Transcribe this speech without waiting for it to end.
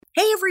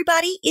Hey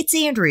everybody, it's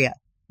Andrea.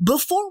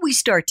 Before we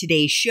start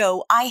today's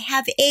show, I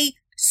have a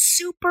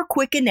super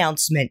quick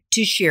announcement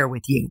to share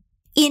with you.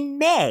 In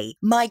May,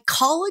 my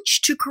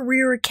College to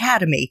Career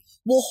Academy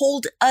will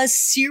hold a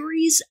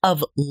series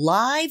of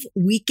live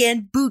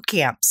weekend boot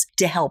camps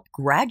to help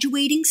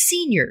graduating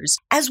seniors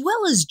as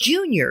well as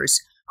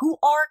juniors who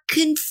are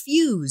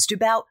confused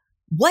about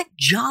what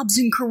jobs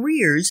and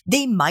careers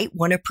they might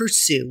want to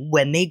pursue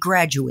when they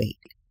graduate.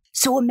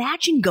 So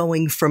imagine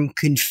going from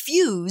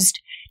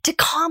confused to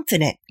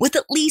confident with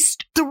at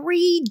least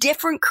 3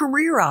 different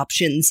career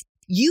options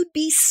you'd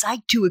be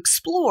psyched to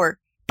explore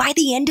by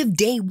the end of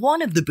day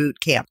 1 of the boot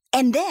camp,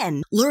 and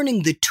then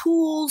learning the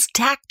tools,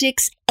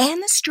 tactics,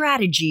 and the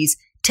strategies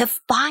to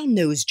find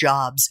those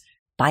jobs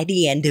by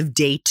the end of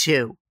day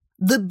 2.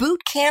 The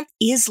boot camp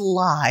is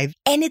live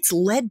and it's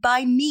led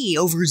by me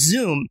over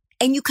Zoom,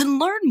 and you can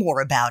learn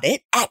more about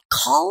it at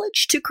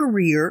College to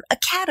Career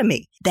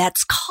Academy.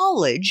 That's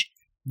college,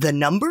 the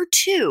number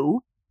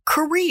 2,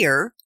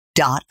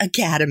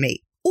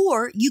 career.academy.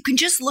 Or you can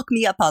just look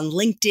me up on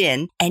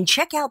LinkedIn and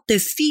check out the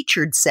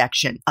featured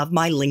section of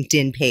my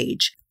LinkedIn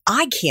page.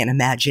 I can't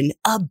imagine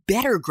a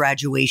better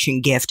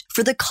graduation gift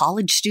for the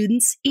college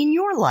students in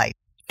your life.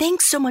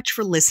 Thanks so much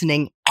for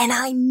listening, and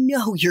I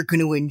know you're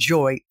going to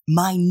enjoy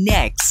my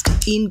next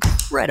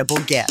incredible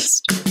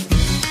guest.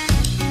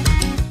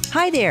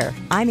 Hi there,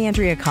 I'm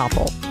Andrea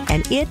Koppel,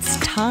 and it's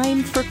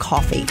time for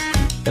coffee.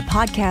 The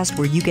podcast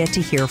where you get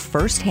to hear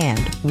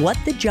firsthand what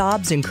the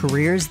jobs and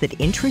careers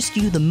that interest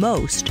you the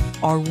most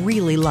are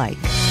really like.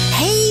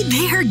 Hey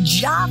there,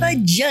 Java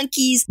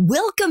junkies.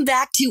 Welcome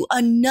back to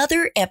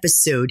another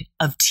episode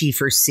of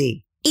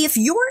T4C. If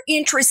you're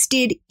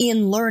interested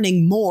in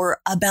learning more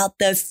about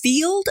the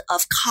field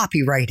of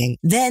copywriting,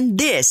 then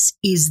this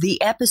is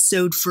the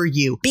episode for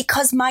you,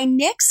 because my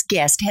next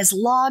guest has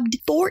logged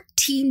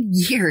 14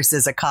 years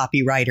as a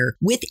copywriter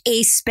with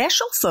a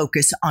special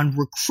focus on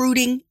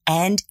recruiting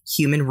and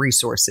human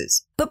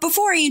resources. But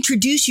before I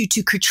introduce you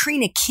to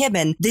Katrina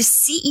Kibben, the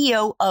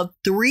CEO of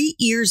 3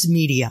 Ears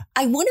Media,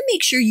 I want to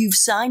make sure you've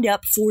signed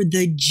up for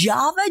the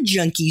Java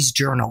Junkies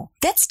Journal.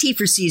 That's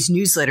T4C's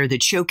newsletter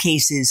that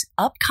showcases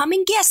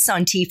upcoming guests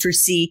on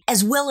T4C,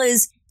 as well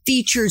as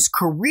features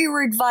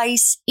career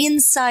advice,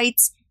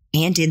 insights,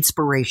 and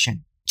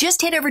inspiration.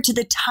 Just head over to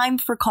the Time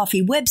for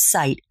Coffee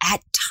website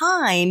at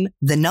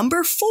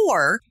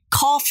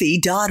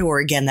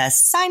time4coffee.org, and the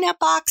sign-up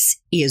box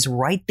is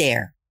right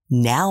there.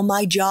 Now,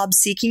 my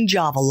job-seeking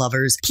Java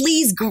lovers,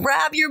 please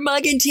grab your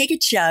mug and take a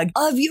chug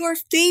of your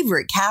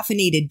favorite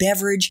caffeinated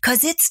beverage,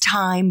 because it's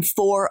time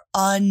for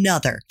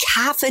another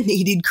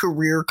caffeinated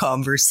career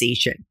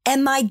conversation.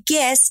 And my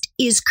guest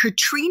is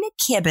Katrina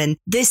Kibben,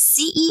 the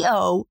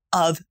CEO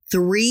of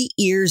 3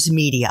 Ears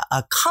Media,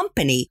 a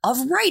company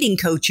of writing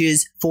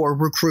coaches for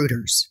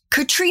recruiters.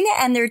 Katrina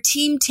and their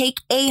team take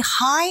a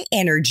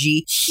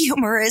high-energy,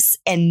 humorous,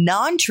 and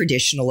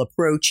non-traditional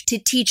approach to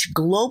teach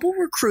global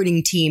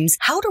recruiting teams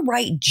how to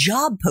write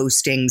job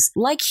postings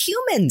like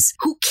humans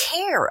who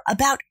care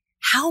about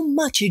how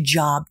much a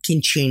job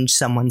can change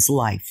someone's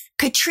life.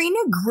 Katrina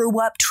grew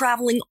up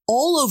traveling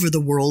all over the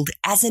world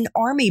as an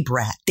army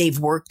brat. They've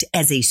worked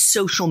as a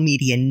social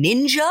media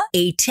ninja,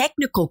 a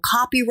technical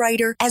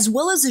copywriter, as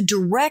well as a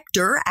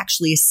director,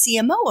 actually a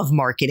CMO of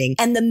marketing,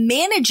 and the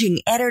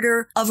managing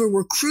editor of a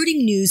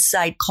recruiting news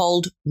site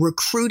called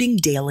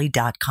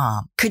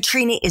recruitingdaily.com.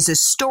 Katrina is a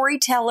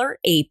storyteller,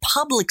 a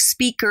public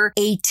speaker,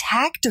 a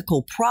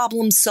tactical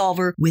problem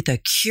solver with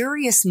a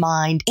curious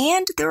mind,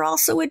 and they're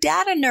also a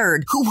data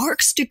nerd who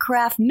works to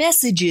craft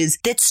messages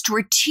that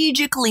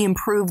strategically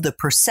improve the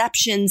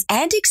perceptions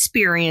and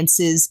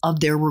experiences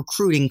of their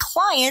recruiting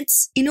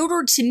clients in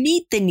order to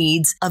meet the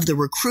needs of the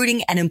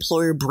recruiting and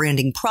employer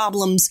branding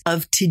problems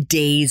of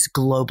today's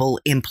global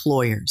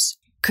employers.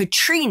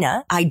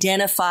 Katrina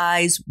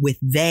identifies with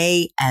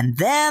they and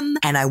them,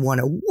 and I want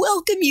to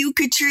welcome you,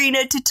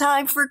 Katrina, to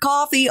Time for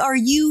Coffee. Are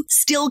you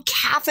still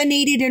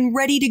caffeinated and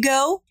ready to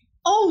go?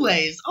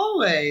 Always,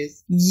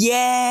 always.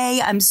 Yay.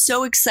 I'm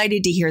so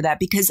excited to hear that,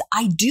 because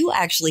I do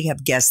actually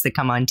have guests that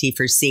come on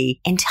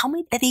T4C and tell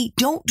me that they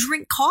don't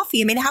drink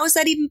coffee. I mean, how is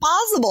that even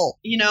possible?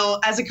 You know,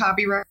 as a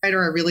copywriter, I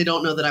really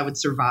don't know that I would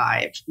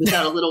survive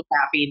without a little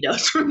caffeine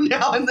dose from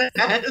now and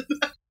then.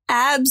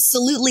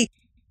 Absolutely.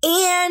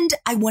 And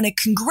I want to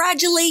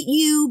congratulate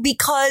you,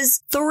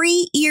 because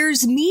 3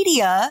 Ears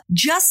Media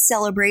just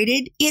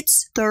celebrated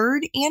its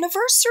 3rd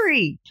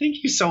anniversary.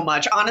 Thank you so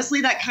much. Honestly,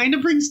 that kind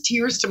of brings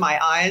tears to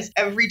my eyes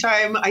every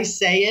time I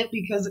say it,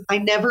 because I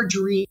never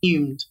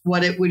dreamed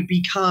what it would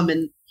become.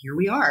 And here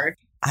we are.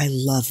 I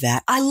love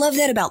that. I love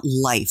that about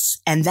life.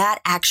 And that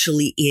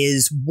actually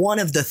is one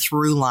of the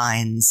through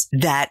lines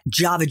that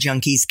Java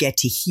junkies get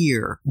to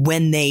hear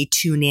when they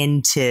tune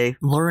in to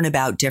learn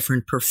about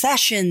different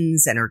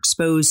professions and are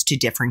exposed to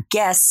different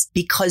guests,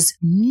 because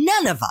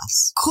none of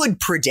us could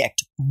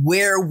predict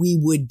where we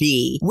would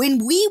be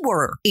when we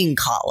were in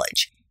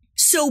college.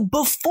 So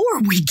before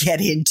we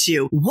get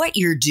into what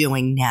you're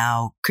doing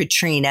now,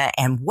 Katrina,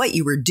 and what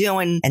you were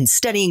doing and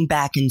studying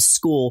back in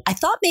school, I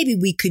thought maybe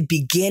we could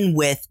begin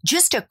with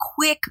just a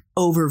quick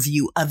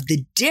overview of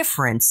the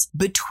difference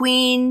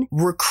between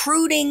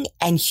recruiting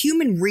and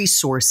human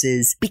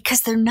resources,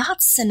 because they're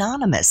not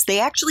synonymous.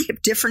 They actually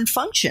have different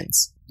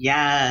functions.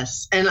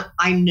 Yes. And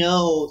I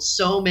know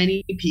so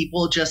many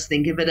people just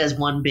think of it as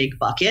one big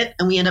bucket,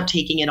 and we end up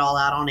taking it all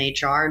out on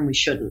HR, and we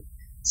shouldn't.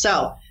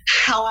 So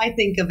how I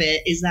think of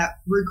it is that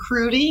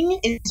recruiting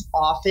is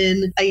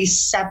often a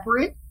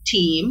separate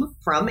team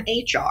from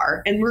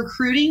HR, and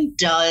recruiting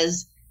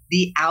does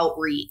the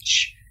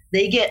outreach.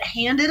 They get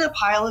handed a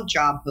pile of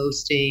job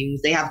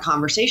postings, they have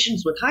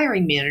conversations with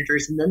hiring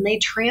managers, and then they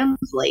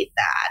translate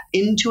that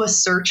into a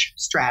search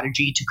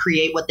strategy to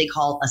create what they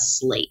call a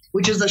slate,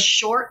 which is a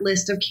short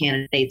list of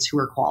candidates who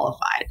are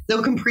qualified.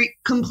 They'll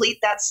complete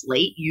that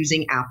slate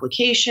using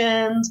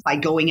applications, by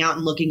going out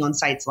and looking on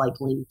sites like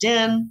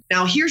LinkedIn.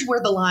 Now, here's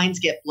where the lines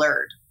get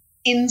blurred.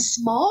 In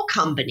small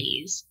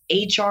companies,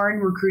 HR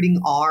and recruiting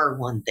are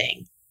one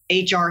thing.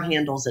 HR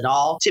handles it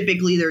all.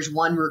 Typically, there's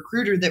one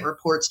recruiter that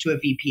reports to a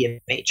VP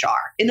of HR.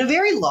 In a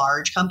very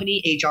large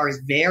company, HR is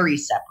very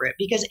separate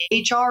because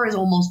HR is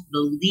almost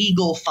the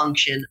legal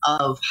function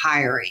of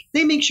hiring.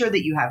 They make sure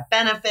that you have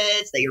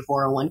benefits, that your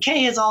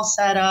 401k is all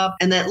set up,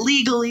 and that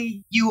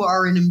legally you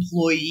are an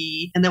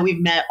employee, and that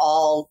we've met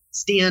all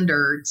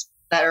standards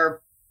that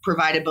are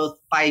provided both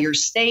by your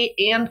state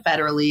and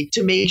federally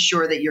to make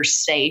sure that you're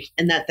safe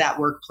and that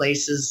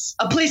workplace is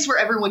a place where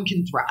everyone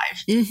can thrive.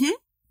 Mm-hmm.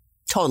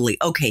 Totally.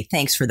 Okay,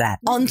 thanks for that.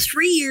 On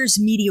 3 Years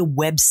Media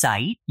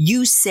website,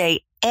 you say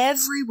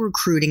every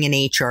recruiting and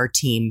HR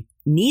team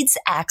needs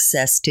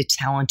access to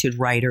talented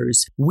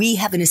writers. We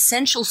have an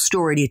essential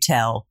story to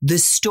tell, the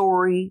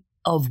story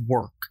of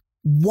work.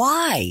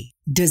 Why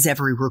does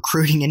every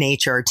recruiting and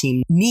HR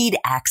team need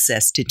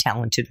access to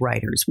talented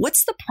writers?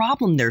 What's the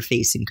problem they're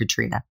facing,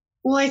 Katrina?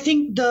 Well, I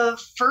think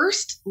the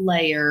first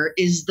layer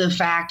is the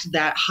fact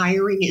that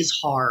hiring is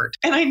hard.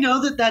 And I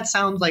know that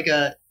sounds like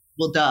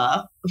well,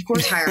 duh. Of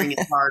course, hiring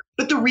is hard.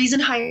 But the reason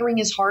hiring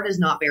is hard is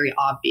not very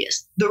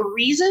obvious. The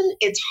reason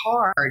it's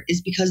hard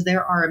is because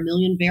there are a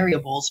million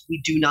variables we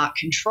do not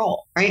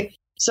control, right?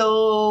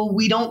 So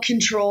we don't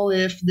control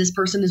if this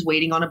person is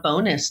waiting on a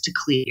bonus to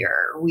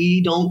clear.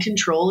 We don't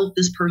control if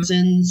this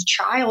person's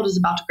child is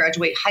about to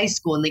graduate high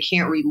school and they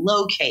can't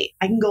relocate.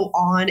 I can go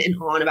on and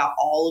on about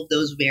all of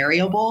those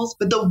variables.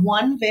 But the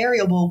one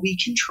variable we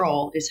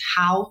control is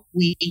how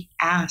we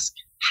ask,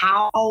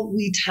 how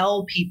we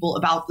tell people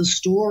about the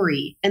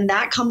story. And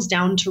that comes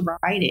down to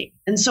writing.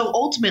 And so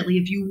ultimately,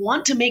 if you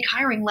want to make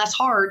hiring less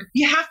hard,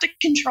 you have to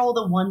control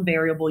the one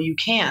variable you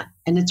can.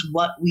 And it's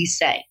what we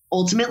say.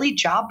 Ultimately,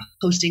 job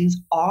postings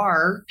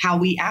are how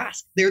we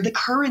ask. They're the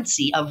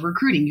currency of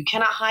recruiting. You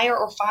cannot hire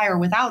or fire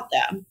without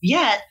them.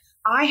 Yet,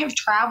 I have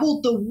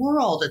traveled the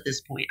world at this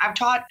point. I've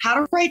taught how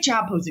to write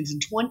job postings in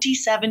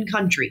 27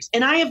 countries.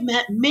 And I have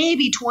met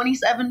maybe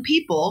 27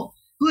 people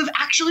who have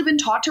actually been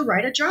taught to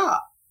write a job,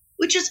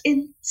 which is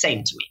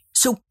insane to me.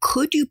 So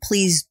could you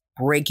please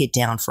break it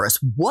down for us?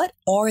 What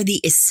are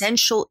the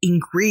essential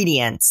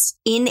ingredients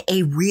in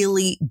a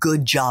really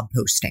good job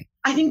posting?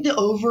 I think the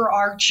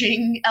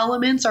overarching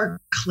elements are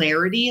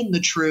clarity and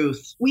the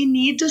truth. We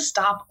need to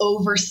stop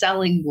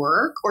overselling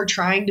work or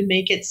trying to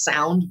make it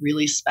sound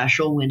really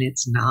special when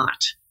it's not.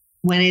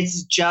 When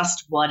it's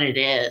just what it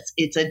is.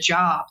 It's a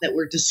job that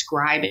we're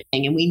describing,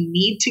 and we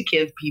need to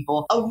give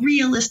people a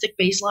realistic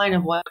baseline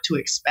of what to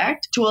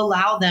expect to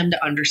allow them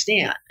to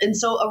understand. And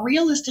so a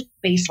realistic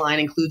baseline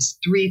includes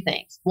three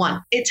things.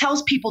 One, it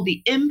tells people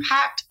the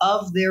impact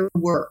of their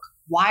work.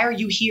 Why are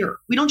you here?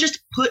 We don't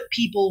just put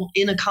people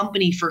in a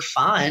company for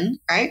fun,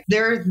 right?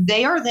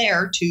 They are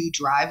there to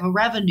drive a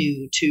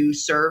revenue, to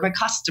serve a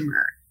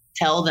customer.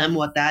 Tell them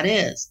what that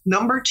is.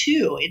 Number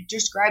two, it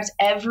describes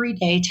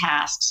everyday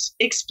tasks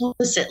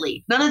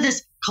explicitly. None of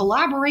this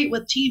collaborate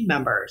with team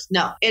members.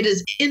 No, it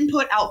is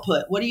input,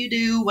 output. What do you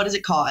do? What does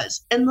it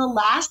cause? And the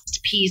last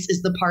piece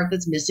is the part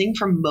that's missing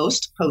from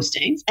most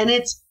postings. And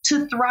it's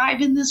to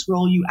thrive in this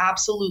role, you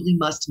absolutely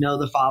must know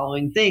the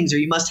following things, or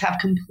you must have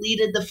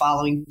completed the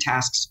following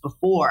tasks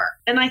before.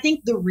 And I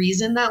think the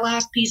reason that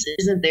last piece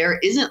isn't there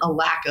isn't a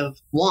lack of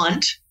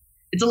want,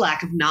 it's a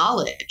lack of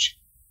knowledge.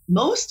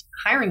 Most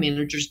hiring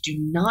managers do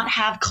not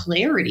have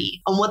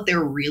clarity on what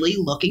they're really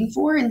looking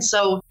for. And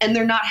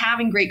they're not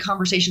having great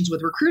conversations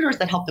with recruiters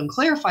that help them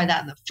clarify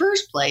that in the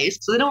first place,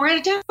 so they don't write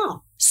it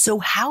down. So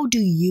how do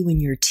you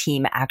and your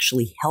team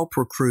actually help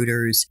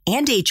recruiters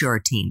and HR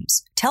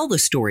teams tell the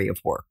story of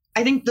work?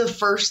 I think the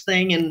first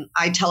thing, and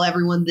I tell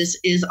everyone this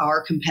is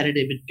our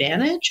competitive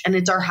advantage, and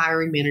it's our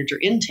hiring manager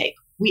intake.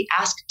 We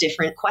ask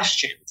different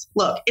questions.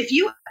 Look, if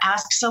you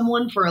ask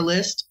someone for a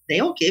list,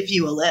 they'll give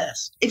you a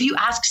list. If you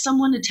ask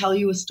someone to tell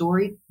you a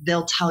story,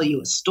 they'll tell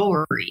you a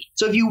story.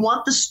 So if you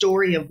want the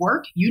story of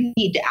work, you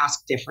need to ask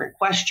different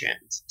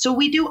questions. So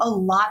we do a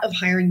lot of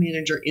hiring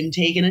manager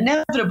intake, and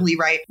inevitably,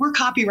 right, we're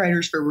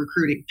copywriters for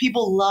recruiting.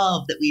 People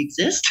love that we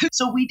exist.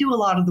 So we do a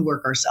lot of the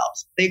work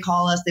ourselves. They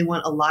call us, they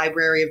want a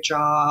library of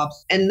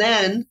jobs, and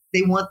then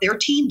they want their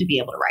team to be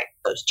able to write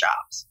those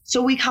jobs.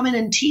 So we come in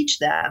and teach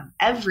them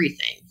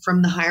everything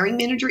from the hiring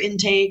manager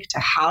intake to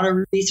how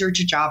to research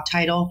a job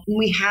title. And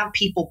we have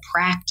people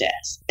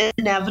practice.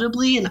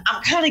 Inevitably, and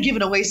I'm kind of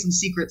giving away some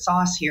secret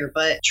sauce here,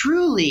 but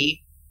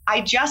truly,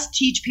 I just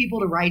teach people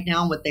to write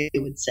down what they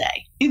would say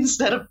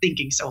instead of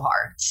thinking so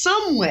hard.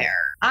 Somewhere,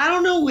 I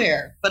don't know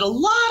where, but a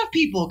lot of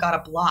people got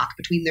a block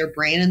between their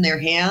brain and their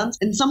hands,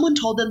 and someone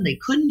told them they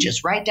couldn't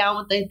just write down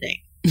what they think.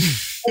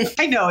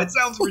 I know, it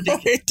sounds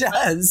ridiculous. It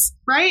does.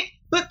 Right?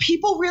 But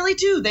people really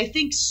do. They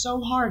think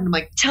so hard. And I'm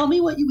like, tell me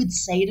what you would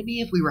say to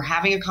me if we were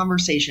having a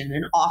conversation.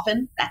 And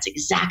often that's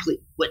exactly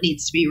what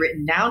needs to be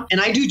written down.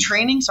 And I do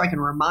training so I can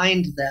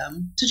remind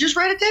them to just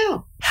write it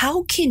down.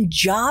 How can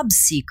job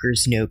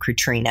seekers know,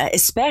 Katrina,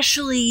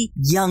 especially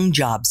young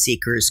job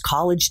seekers,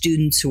 college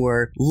students who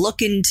are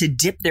looking to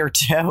dip their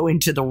toe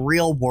into the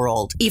real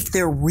world, if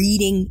they're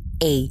reading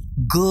a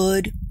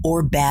good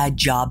or bad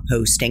job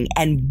posting?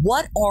 And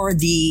what are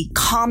the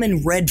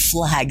common red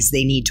flags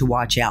they need to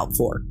watch out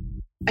for?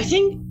 I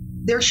think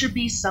there should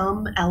be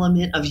some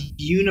element of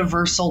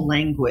universal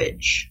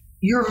language.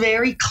 You're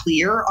very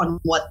clear on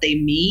what they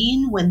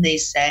mean when they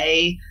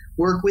say,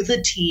 work with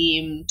a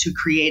team to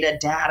create a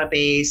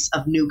database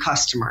of new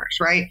customers,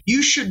 right?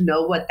 You should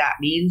know what that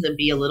means and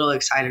be a little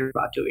excited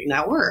about doing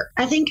that work.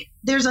 I think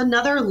there's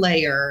another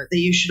layer that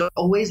you should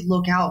always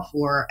look out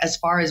for as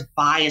far as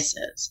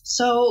biases.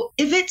 So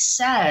if it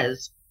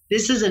says,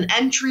 this is an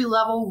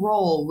entry-level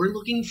role, we're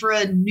looking for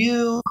a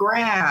new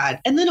grad,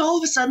 and then all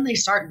of a sudden they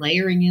start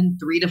layering in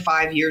 3 to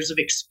 5 years of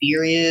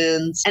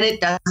experience, and it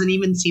doesn't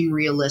even seem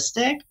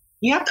realistic,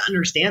 you have to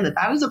understand that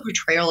that is a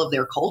portrayal of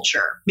their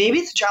culture.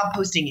 Maybe the job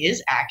posting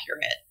is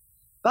accurate,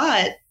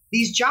 but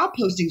these job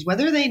postings,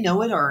 whether they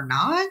know it or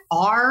not,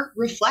 are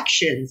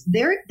reflections.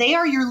 They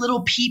are your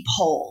little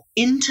peephole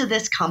into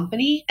this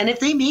company. And if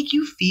they make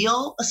you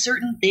feel a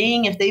certain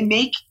thing, if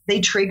they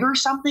trigger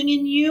something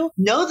in you,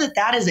 know that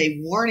that is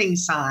a warning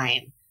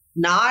sign,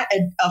 not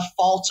a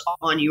fault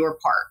on your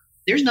part.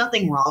 There's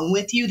nothing wrong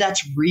with you.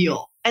 That's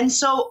real. And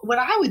so what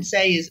I would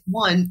say is,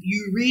 one,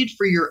 you read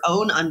for your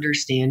own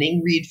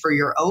understanding, read for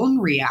your own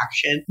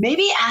reaction,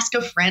 maybe ask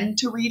a friend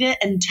to read it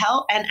and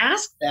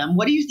ask them,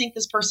 what do you think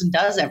this person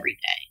does every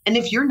day? And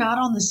if you're not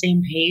on the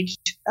same page,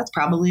 that's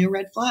probably a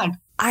red flag.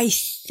 I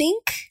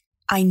think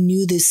I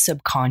knew this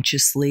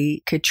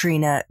subconsciously,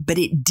 Katrina, but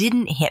it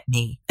didn't hit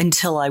me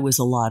until I was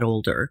a lot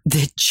older.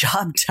 The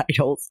job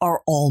titles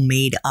are all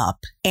made up.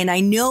 And I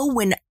know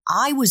when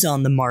I was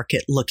on the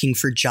market looking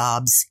for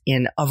jobs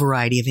in a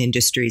variety of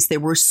industries, there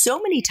were so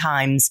many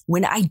times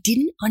when I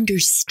didn't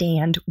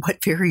understand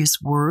what various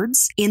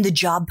words in the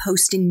job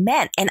posting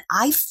meant. And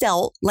I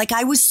felt like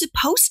I was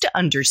supposed to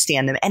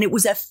understand them. And it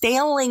was a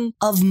failing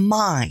of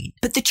mine.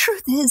 But the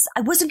truth is,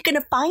 I wasn't going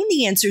to find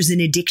the answers in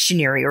a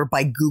dictionary or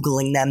by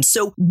Googling them.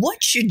 So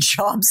what should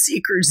job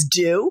seekers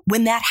do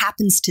when that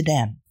happens to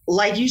them?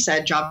 Like you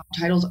said, job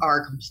titles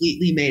are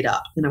completely made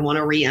up. And I want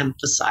to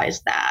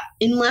reemphasize that.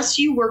 Unless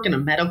you work in a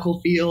medical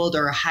field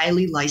or a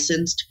highly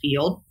licensed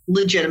field,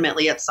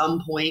 legitimately at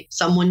some point,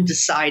 someone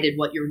decided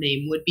what your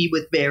name would be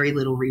with very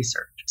little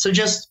research. So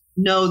just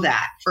know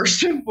that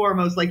first and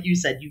foremost, like you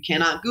said, you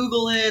cannot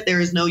Google it. There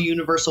is no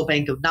universal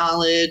bank of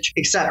knowledge,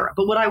 etc.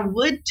 But what I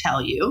would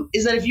tell you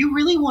is that if you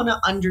really want to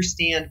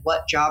understand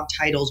what job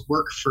titles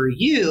work for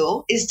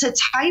you, is to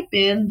type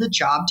in the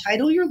job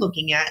title you're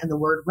looking at and the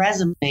word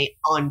resume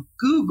on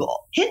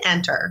Google, hit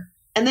enter,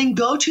 and then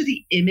go to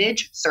the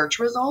image search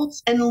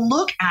results and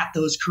look at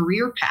those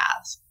career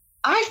paths.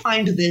 I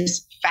find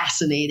this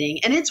fascinating,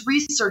 and it's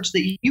research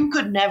that you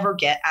could never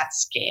get at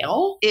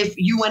scale if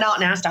you went out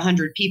and asked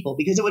 100 people,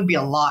 because it would be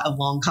a lot of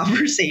long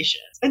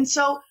conversations. And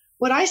so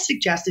what I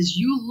suggest is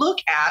you look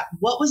at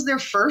what was their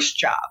first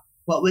job,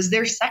 what was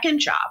their second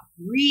job,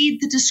 read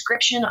the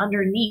description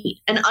underneath,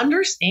 and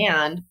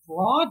understand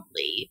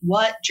broadly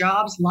what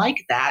jobs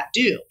like that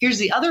do. Here's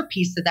the other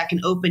piece that can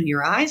open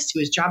your eyes to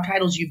is job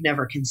titles you've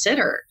never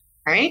considered,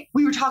 right?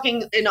 We were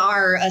talking in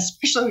our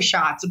special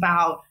shots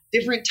about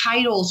different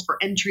titles for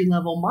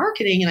entry-level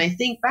marketing. And I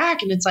think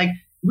back and it's like,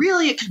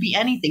 really, it could be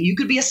anything. You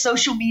could be a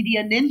social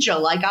media ninja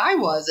like I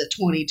was at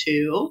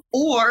 22,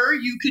 or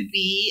you could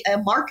be a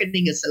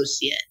marketing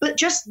associate. But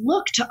just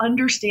look to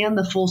understand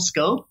the full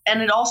scope.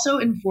 And it also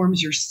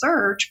informs your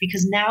search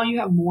because now you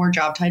have more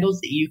job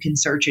titles that you can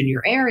search in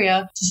your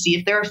area to see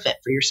if they're a fit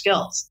for your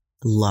skills.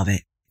 Love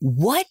it.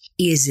 What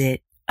is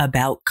it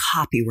about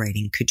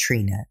copywriting,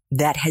 Katrina,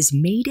 that has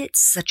made it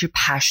such a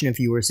passion of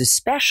yours,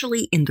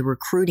 especially in the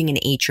recruiting and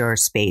HR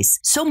space,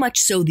 so much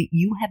so that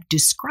you have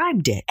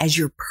described it as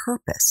your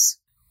purpose?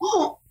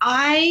 Well,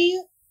 I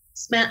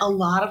spent a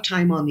lot of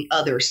time on the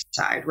other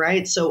side,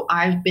 right? So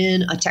I've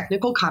been a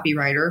technical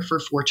copywriter for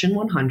Fortune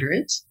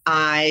 100s.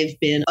 I've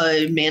been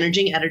a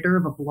managing editor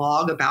of a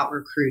blog about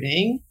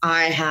recruiting.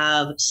 I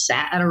have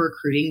sat at a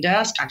recruiting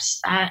desk. I've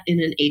sat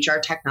in an HR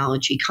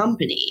technology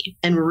company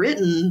and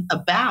written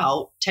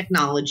about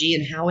technology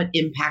and how it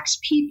impacts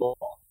people.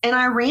 And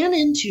I ran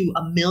into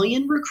a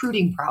million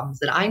recruiting problems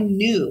that I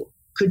knew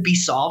could be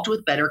solved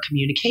with better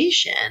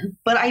communication,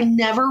 but I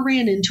never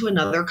ran into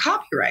another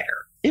copywriter.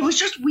 It was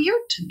just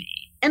weird to me.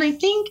 And I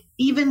think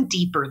even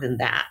deeper than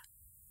that,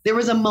 there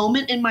was a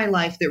moment in my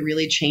life that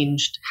really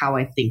changed how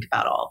I think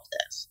about all of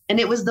this. And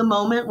it was the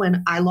moment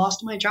when I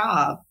lost my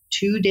job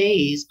 2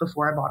 days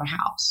before I bought a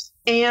house.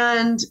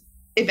 And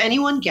if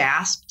anyone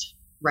gasped,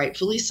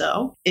 rightfully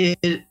so,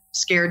 it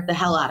scared the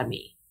hell out of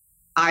me.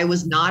 I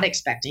was not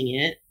expecting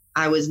it.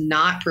 I was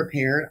not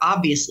prepared.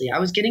 Obviously, I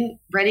was getting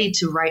ready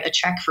to write a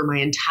check for my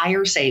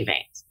entire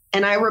savings.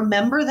 And I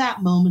remember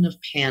that moment of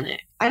panic.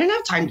 I didn't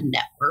have time to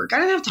network. I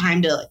didn't have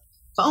time to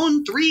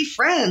phone 3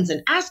 friends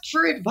and ask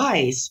for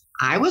advice.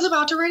 I was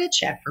about to write a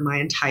check for my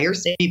entire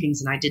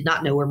savings, and I did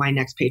not know where my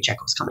next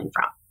paycheck was coming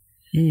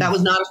from. That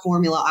was not a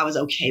formula I was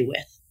okay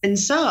with. And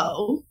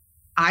so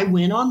I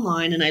went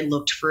online and I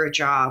looked for a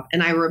job.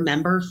 And I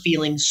remember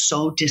feeling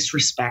so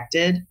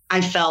disrespected.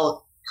 I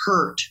felt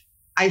hurt.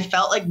 I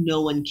felt like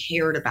no one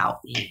cared about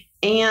me.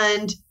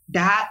 And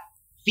that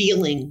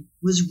feeling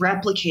was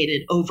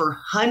replicated over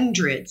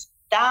hundreds,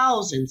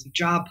 thousands of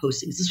job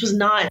postings. This was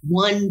not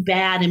one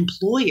bad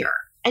employer.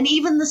 And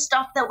even the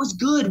stuff that was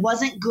good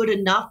wasn't good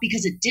enough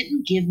because it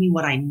didn't give me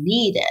what I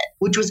needed,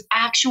 which was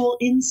actual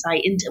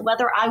insight into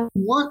whether I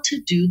want to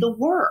do the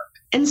work.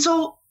 And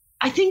so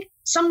I think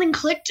something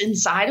clicked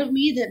inside of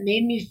me that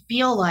made me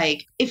feel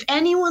like if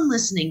anyone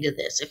listening to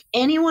this, if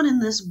anyone in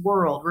this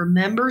world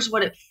remembers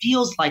what it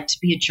feels like to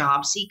be a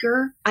job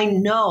seeker, I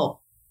know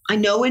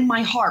in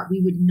my heart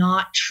we would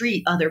not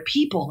treat other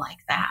people like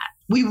that.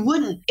 We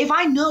wouldn't. If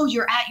I know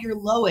you're at your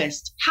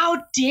lowest,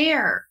 how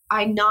dare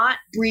I not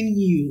bring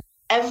you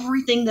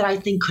everything that I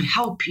think could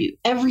help you,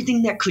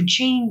 everything that could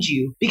change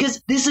you,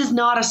 because this is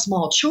not a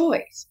small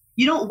choice.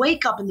 You don't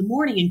wake up in the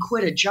morning and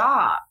quit a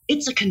job.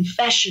 It's a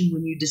confession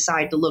when you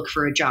decide to look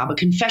for a job, a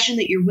confession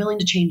that you're willing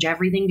to change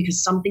everything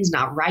because something's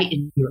not right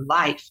in your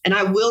life. And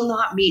I will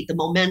not meet the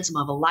momentum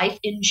of a life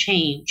in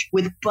change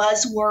with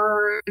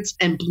buzzwords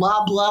and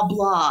blah, blah,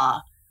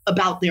 blah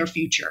about their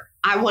future.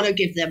 I want to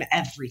give them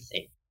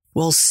everything.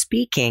 Well,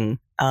 speaking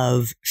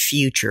of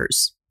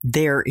futures,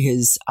 there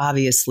is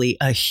obviously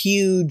a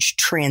huge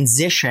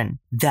transition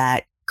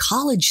that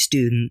college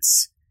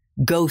students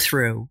go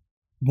through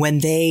when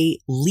they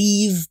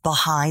leave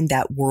behind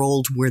that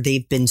world where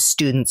they've been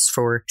students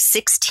for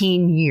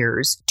 16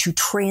 years to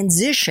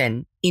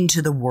transition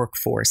into the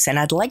workforce. And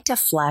I'd like to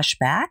flash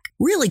back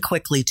really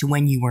quickly to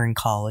when you were in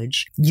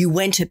college. You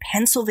went to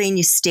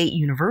Pennsylvania State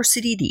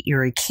University, the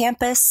Erie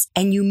campus,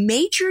 and you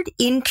majored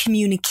in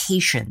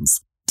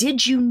communications.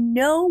 Did you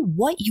know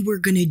what you were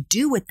going to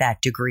do with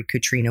that degree,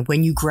 Katrina,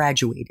 when you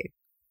graduated?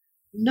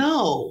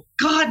 No,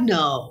 God,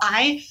 no.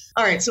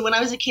 All right. So when I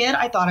was a kid,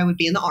 I thought I would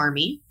be in the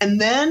Army. And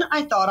then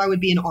I thought I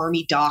would be an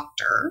Army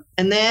doctor.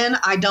 And then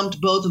I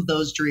dumped both of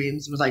those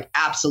dreams. Was like,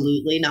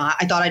 absolutely not.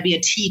 I thought I'd be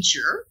a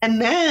teacher.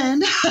 And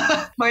then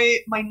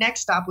my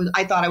next stop was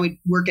I thought I would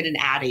work at an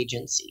ad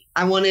agency.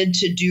 I wanted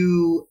to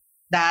do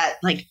that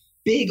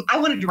I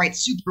wanted to write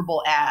Super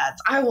Bowl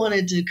ads. I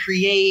wanted to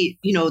create,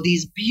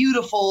 these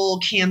beautiful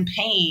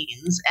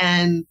campaigns.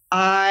 And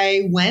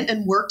I went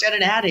and worked at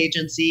an ad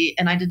agency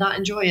and I did not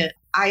enjoy it.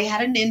 I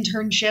had an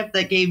internship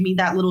that gave me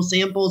that little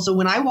sample. So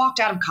when I walked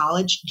out of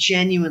college,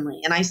 genuinely,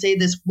 and I say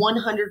this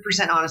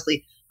 100%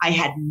 honestly, I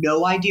had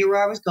no idea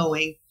where I was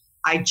going.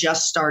 I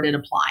just started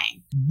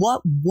applying.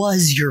 What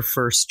was your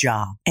first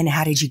job and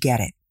how did you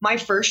get it? My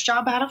first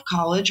job out of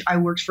college, I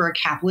worked for a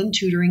Kaplan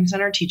tutoring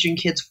center teaching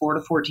kids 4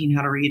 to 14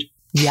 how to read.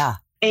 Yeah.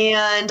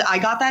 And I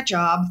got that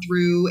job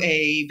through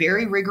a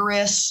very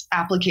rigorous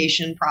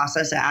application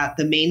process at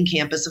the main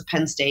campus of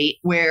Penn State,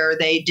 where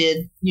they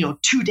did, 2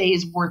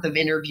 days worth of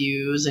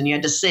interviews, and you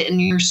had to sit in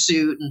your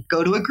suit and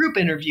go to a group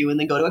interview and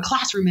then go to a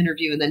classroom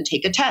interview and then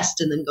take a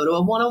test and then go to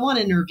a one-on-one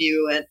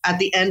interview. And at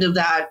the end of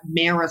that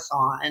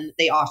marathon,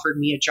 they offered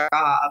me a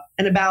job.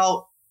 And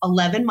about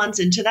 11 months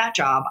into that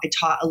job, I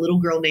taught a little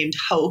girl named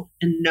Hope.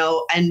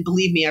 And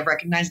believe me, I've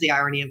recognized the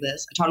irony of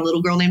this. I taught a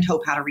little girl named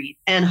Hope how to read.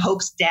 And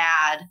Hope's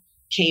dad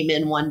came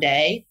in one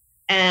day.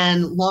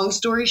 And long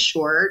story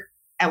short,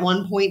 at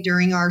one point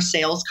during our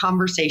sales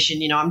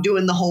conversation, I'm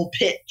doing the whole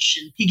pitch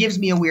and he gives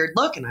me a weird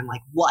look and I'm like,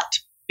 what?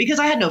 Because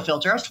I had no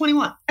filter. I was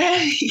 21.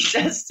 And he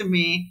says to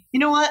me, you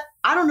know what?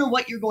 I don't know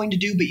what you're going to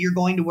do, but you're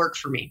going to work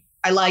for me.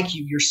 I like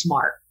you. You're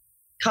smart.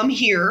 Come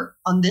here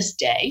on this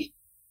day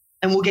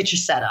and we'll get you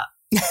set up.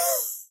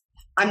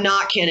 I'm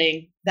not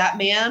kidding. That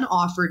man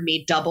offered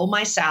me double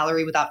my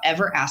salary without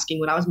ever asking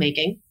what I was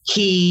making.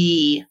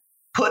 He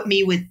put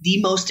me with the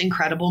most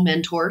incredible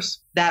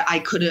mentors that I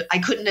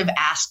couldn't have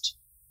asked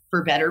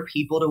for better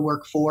people to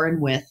work for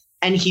and with.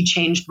 And he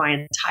changed my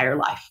entire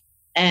life.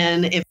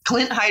 And if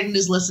Clint Hyden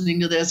is listening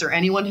to this or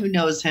anyone who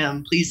knows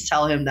him, please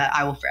tell him that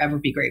I will forever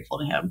be grateful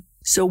to him.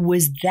 So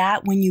was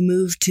that when you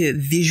moved to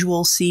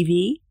Visual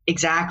CV?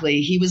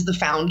 Exactly. He was the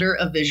founder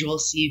of Visual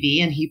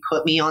CV, and he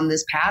put me on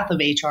this path of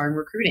HR and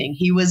recruiting.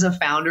 He was a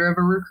founder of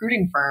a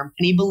recruiting firm,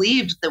 and he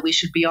believed that we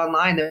should be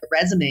online, that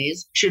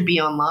resumes should be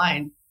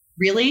online.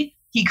 Really?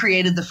 He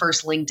created the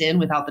first LinkedIn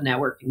without the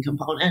networking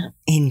component.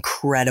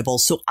 Incredible.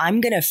 So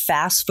I'm going to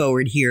fast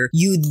forward here.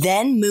 You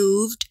then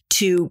moved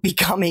to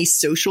become a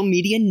social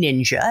media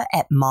ninja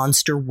at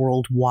Monster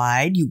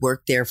Worldwide. You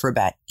worked there for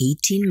about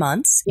 18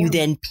 months. Yeah. You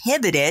then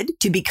pivoted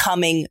to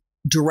becoming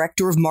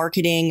director of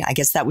marketing. I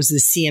guess that was the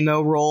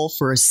CMO role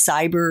for a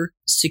cyber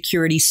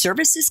security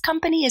services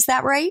company. Is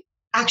that right?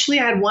 Actually,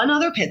 I had one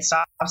other pit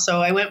stop.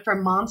 So I went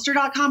from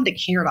monster.com to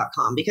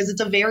care.com because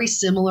it's a very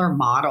similar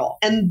model.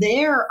 And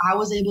there I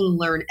was able to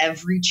learn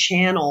every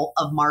channel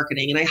of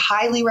marketing. And I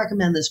highly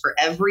recommend this for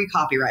every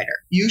copywriter.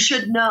 You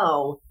should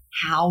know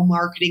how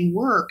marketing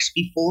works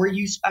before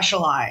you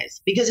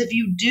specialize. Because if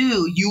you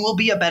do, you will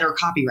be a better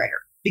copywriter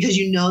because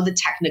you know the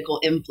technical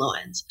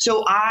influence.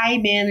 So I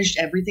managed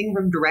everything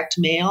from direct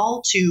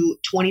mail to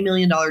 $20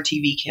 million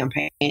TV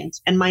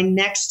campaigns. And my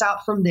next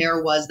stop from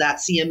there was that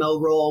CMO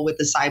role with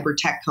the cyber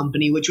tech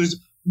company, which was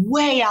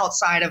way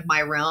outside of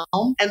my realm.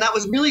 And that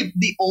was really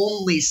the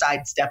only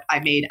sidestep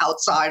I made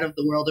outside of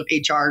the world of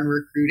HR and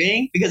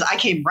recruiting because I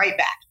came right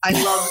back. I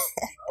love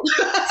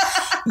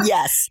it.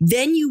 Yes.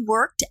 Then you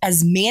worked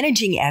as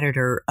managing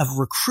editor of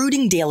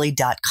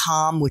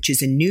recruitingdaily.com, which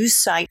is a news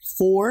site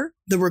for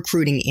the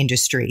recruiting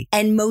industry.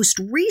 And most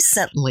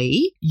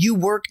recently, you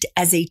worked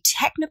as a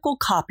technical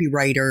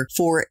copywriter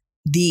for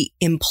the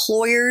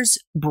employers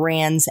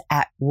brands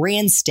at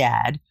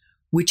Randstad,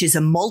 which is a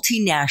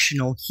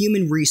multinational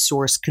human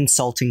resource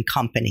consulting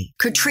company.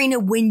 Katrina,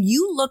 when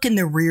you look in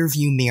the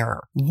rearview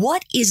mirror,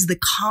 what is the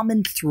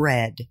common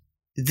thread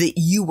that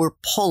you were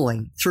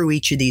pulling through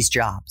each of these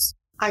jobs?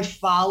 I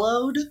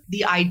followed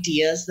the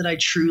ideas that I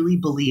truly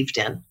believed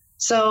in.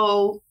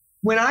 So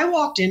when I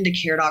walked into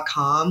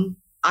care.com,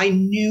 I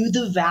knew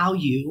the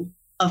value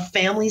of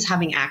families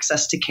having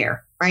access to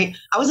care, right?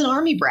 I was an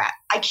Army brat.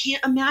 I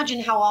can't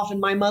imagine how often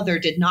my mother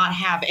did not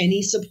have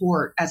any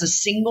support as a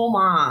single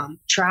mom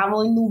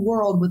traveling the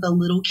world with a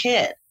little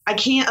kid. I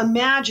can't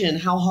imagine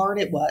how hard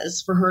it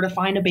was for her to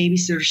find a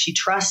babysitter she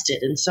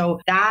trusted. And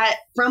so that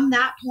from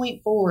that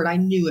point forward, I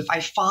knew if I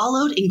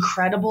followed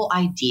incredible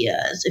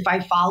ideas, if I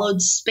followed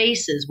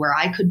spaces where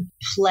I could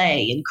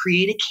play and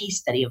create a case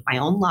study of my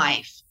own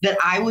life, that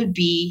I would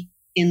be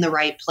in the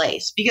right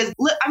place. Because,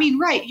 I mean,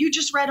 right, you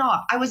just read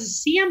off. I was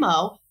a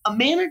CMO, a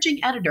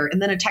managing editor,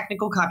 and then a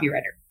technical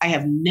copywriter. I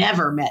have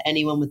never met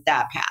anyone with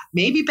that path.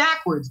 Maybe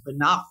backwards, but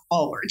not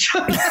forwards.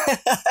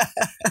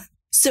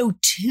 So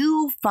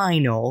 2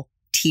 final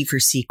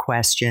T4C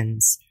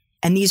questions.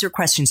 And these are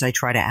questions I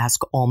try to ask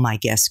all my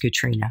guests,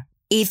 Katrina.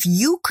 If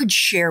you could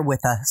share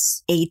with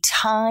us a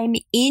time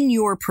in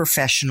your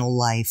professional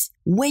life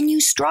when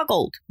you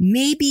struggled,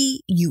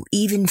 maybe you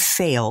even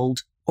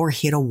failed or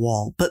hit a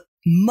wall, but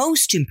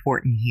most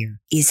important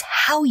here is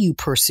how you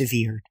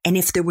persevered and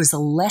if there was a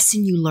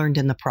lesson you learned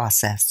in the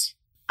process.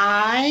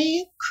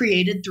 I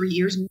created 3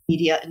 years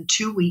media in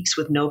 2 weeks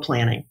with no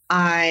planning.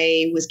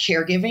 I was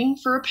caregiving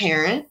for a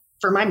parent,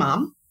 for my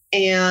mom.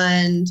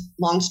 And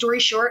long story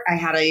short, I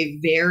had a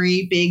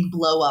very big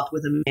blow up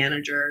with a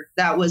manager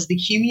that was the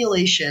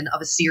accumulation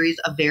of a series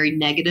of very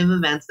negative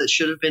events that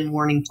should have been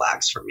warning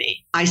flags for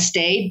me. I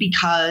stayed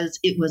because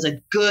it was a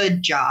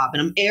good job,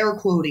 and I'm air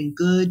quoting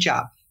good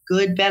job,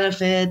 good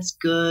benefits,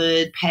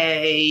 good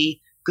pay,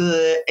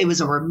 good. It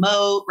was a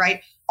remote, right?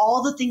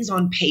 All the things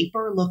on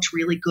paper looked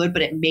really good,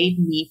 but it made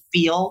me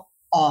feel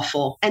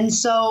awful. And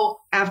so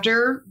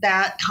after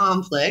that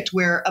conflict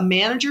where a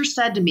manager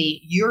said to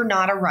me, "You're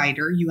not a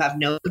writer, you have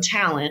no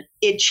talent,"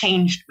 it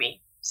changed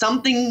me.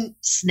 Something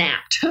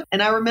snapped.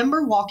 And I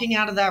remember walking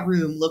out of that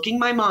room, looking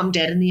my mom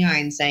dead in the eye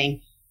and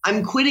saying,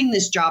 "I'm quitting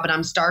this job and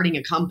I'm starting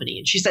a company."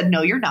 And she said,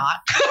 "No, you're not."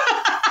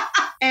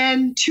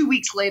 And 2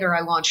 weeks later,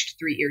 I launched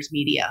 3 Years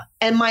Media.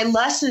 And my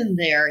lesson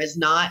there is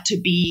not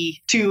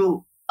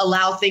to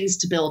allow things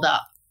to build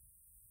up.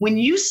 When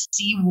you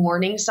see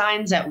warning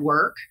signs at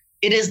work,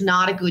 it is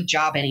not a good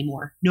job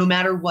anymore, no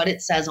matter what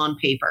it says on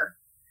paper.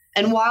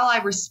 And while I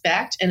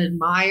respect and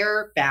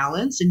admire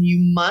balance, and you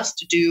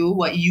must do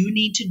what you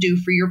need to do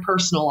for your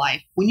personal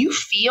life, when you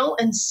feel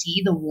and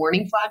see the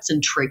warning flags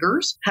and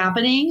triggers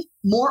happening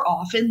more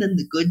often than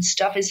the good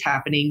stuff is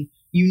happening,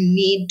 you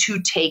need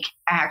to take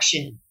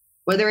action.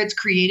 Whether it's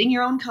creating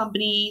your own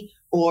company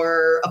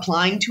or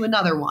applying to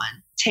another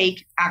one,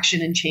 take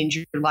action and change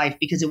your life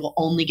because it will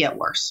only get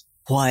worse.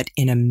 What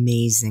an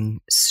amazing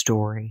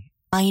story.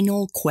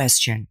 Final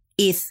question.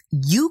 If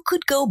you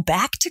could go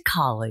back to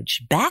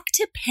college, back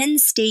to Penn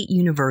State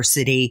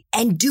University,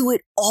 and do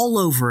it all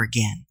over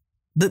again,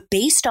 but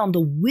based on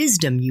the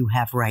wisdom you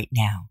have right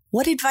now,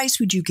 what advice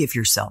would you give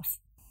yourself?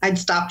 I'd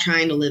stop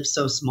trying to live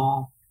so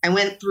small. I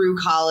went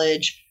through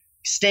college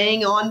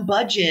staying on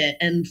budget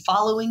and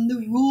following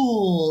the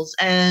rules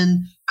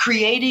and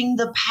creating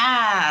the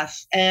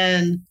path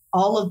and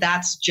all of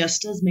that's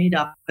just as made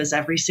up as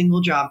every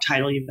single job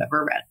title you've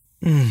ever read.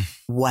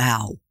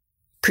 Wow.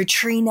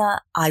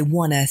 Katrina, I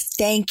want to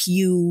thank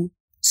you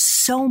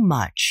so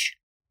much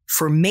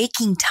for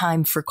making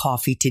time for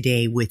coffee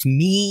today with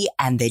me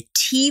and the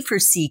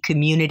T4C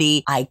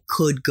community. I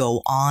could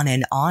go on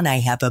and on. I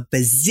have a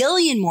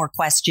bazillion more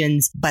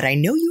questions, but I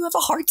know you have a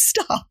hard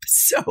stop.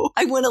 So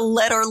I want to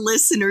let our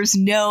listeners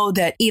know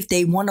that if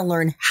they want to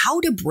learn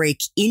how to break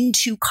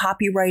into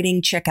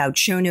copywriting, check out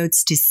show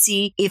notes to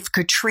see if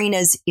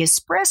Katrina's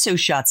Espresso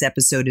Shots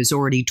episode is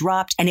already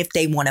dropped. And if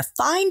they want to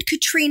find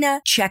Katrina,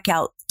 check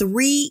out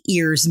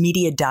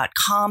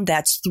 3earsmedia.com.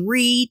 That's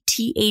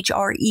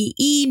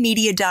 3THREE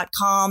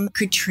media.com.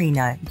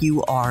 Katrina,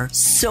 you are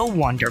so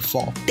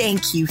wonderful.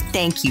 Thank you.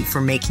 Thank you for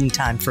making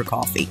time for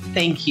coffee.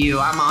 Thank you.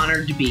 I'm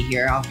honored to be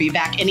here. I'll be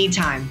back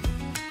anytime.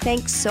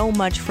 Thanks so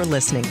much for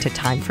listening to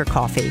Time for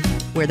Coffee,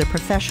 where the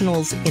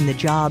professionals in the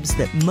jobs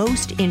that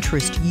most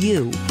interest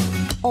you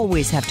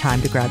always have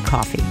time to grab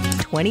coffee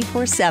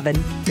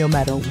 24/7, no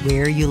matter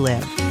where you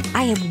live.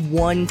 I have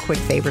one quick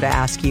favor to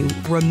ask you.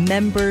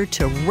 Remember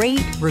to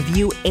rate,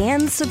 review,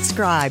 and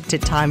subscribe to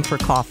Time for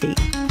Coffee.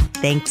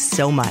 Thanks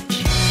so much.